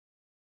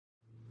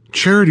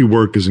Charity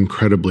work is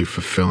incredibly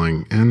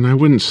fulfilling, and I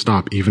wouldn't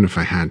stop even if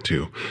I had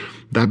to.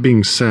 That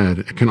being said,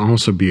 it can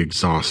also be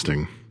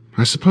exhausting.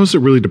 I suppose it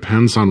really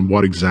depends on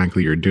what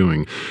exactly you're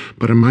doing,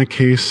 but in my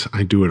case,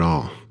 I do it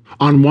all.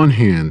 On one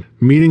hand,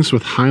 meetings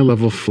with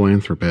high-level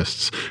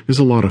philanthropists is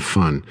a lot of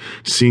fun,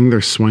 seeing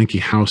their swanky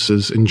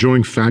houses,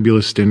 enjoying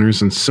fabulous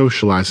dinners, and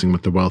socializing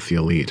with the wealthy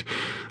elite.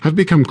 I've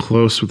become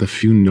close with a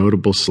few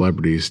notable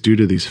celebrities due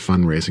to these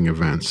fundraising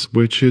events,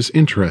 which is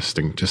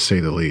interesting to say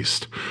the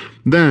least.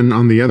 Then,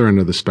 on the other end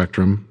of the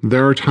spectrum,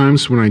 there are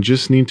times when I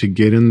just need to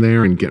get in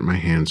there and get my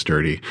hands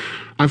dirty.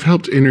 I've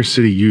helped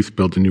inner-city youth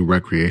build a new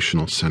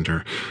recreational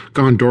center,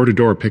 gone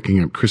door-to-door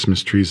picking up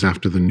Christmas trees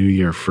after the new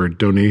year for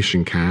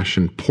donation cash,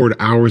 and poured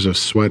hours of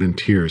sweat and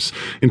tears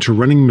into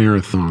running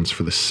marathons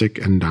for the sick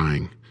and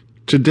dying.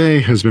 Today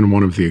has been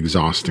one of the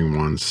exhausting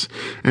ones,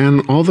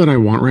 and all that I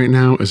want right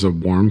now is a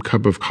warm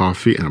cup of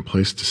coffee and a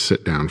place to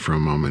sit down for a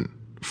moment.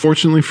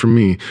 Fortunately for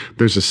me,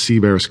 there's a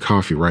Seabear's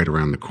coffee right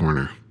around the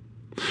corner.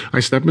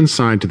 I step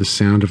inside to the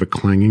sound of a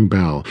clanging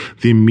bell,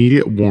 the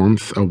immediate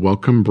warmth a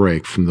welcome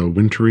break from the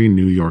wintry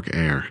New York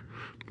air.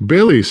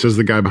 "Billy," says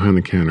the guy behind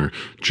the counter.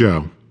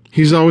 "Joe.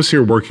 He's always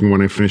here working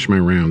when I finish my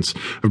rounds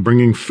of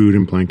bringing food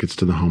and blankets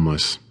to the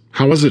homeless.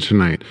 How was it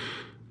tonight?"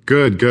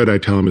 Good, I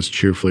tell him as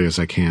cheerfully as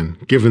I can,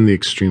 given the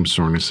extreme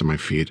soreness in my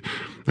feet.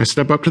 I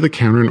step up to the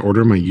counter and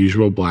order my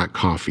usual black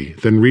coffee,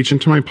 then reach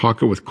into my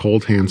pocket with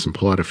cold hands and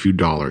pull out a few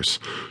dollars.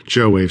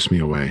 Joe waves me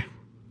away.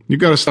 "You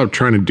gotta stop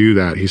trying to do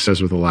that," he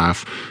says with a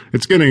laugh.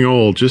 "It's getting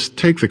old. Just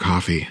take the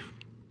coffee."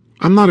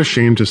 I'm not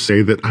ashamed to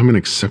say that I'm an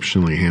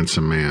exceptionally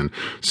handsome man,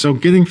 so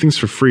getting things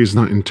for free is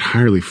not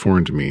entirely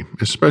foreign to me,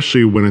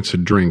 especially when it's a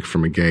drink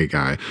from a gay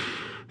guy.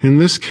 In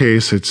this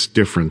case, it's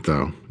different,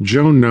 though.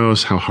 Joe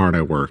knows how hard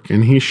I work,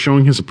 and he's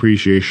showing his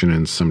appreciation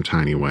in some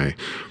tiny way.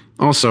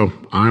 Also,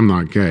 I'm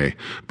not gay,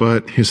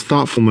 but his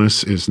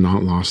thoughtfulness is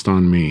not lost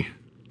on me.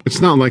 It's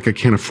not like I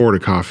can't afford a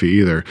coffee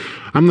either.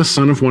 I'm the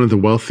son of one of the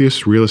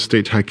wealthiest real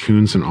estate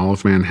tycoons in all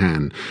of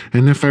Manhattan,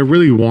 and if I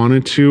really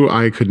wanted to,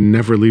 I could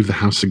never leave the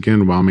house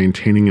again while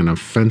maintaining an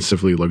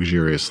offensively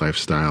luxurious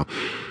lifestyle.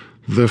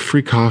 The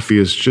free coffee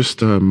is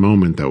just a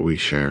moment that we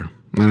share,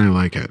 and I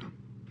like it.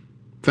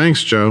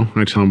 "Thanks, Joe,"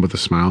 I tell him with a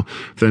smile,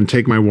 then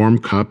take my warm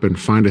cup and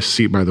find a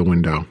seat by the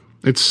window.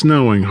 It's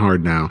snowing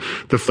hard now,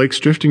 the flakes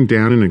drifting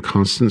down in a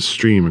constant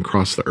stream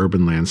across the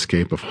urban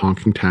landscape of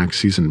honking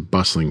taxis and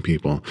bustling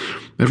people.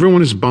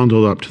 Everyone is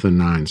bundled up to the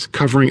nines,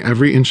 covering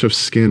every inch of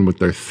skin with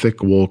their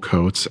thick wool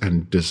coats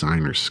and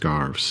designer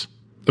scarves.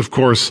 Of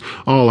course,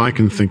 all I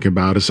can think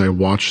about as I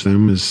watch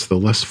them is the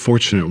less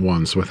fortunate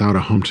ones without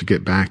a home to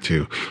get back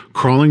to,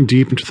 crawling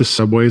deep into the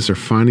subways or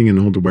finding an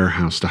old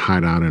warehouse to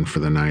hide out in for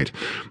the night.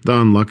 The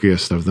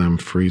unluckiest of them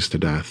freeze to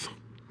death.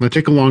 I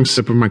take a long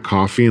sip of my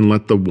coffee and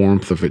let the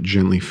warmth of it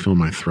gently fill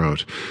my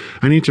throat.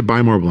 I need to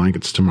buy more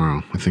blankets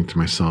tomorrow, I think to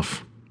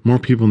myself. More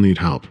people need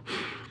help.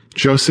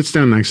 Joe sits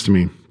down next to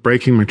me,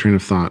 breaking my train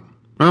of thought.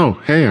 "Oh,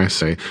 hey," I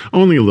say,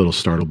 only a little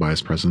startled by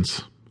his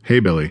presence.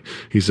 "Hey, Billy,"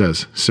 he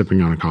says, sipping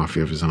on a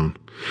coffee of his own.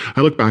 I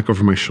look back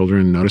over my shoulder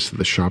and notice that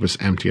the shop is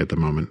empty at the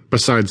moment,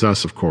 besides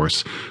us, of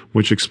course,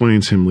 which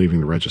explains him leaving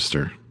the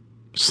register.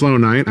 "Slow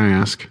night?" I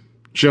ask.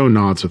 Joe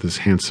nods with his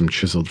handsome,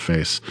 chiseled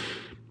face.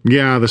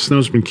 "Yeah, the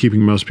snow's been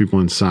keeping most people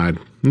inside.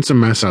 It's a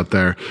mess out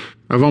there.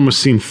 I've almost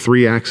seen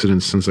 3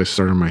 accidents since I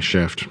started my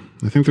shift.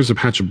 I think there's a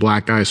patch of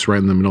black ice right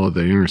in the middle of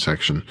the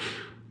intersection."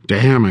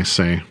 "Damn," I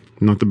say.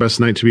 "Not the best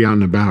night to be out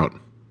and about."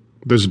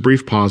 There's a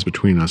brief pause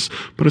between us,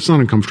 but it's not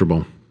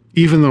uncomfortable.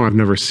 Even though I've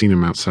never seen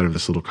him outside of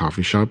this little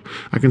coffee shop,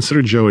 I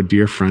consider Joe a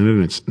dear friend,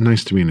 and it's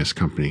nice to be in his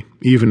company,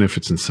 even if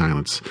it's in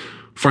silence.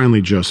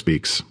 Finally, Joe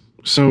speaks.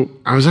 "So,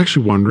 I was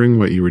actually wondering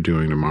what you were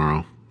doing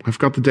tomorrow. I've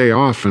got the day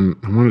off, and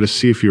I wanted to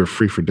see if you were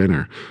free for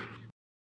dinner.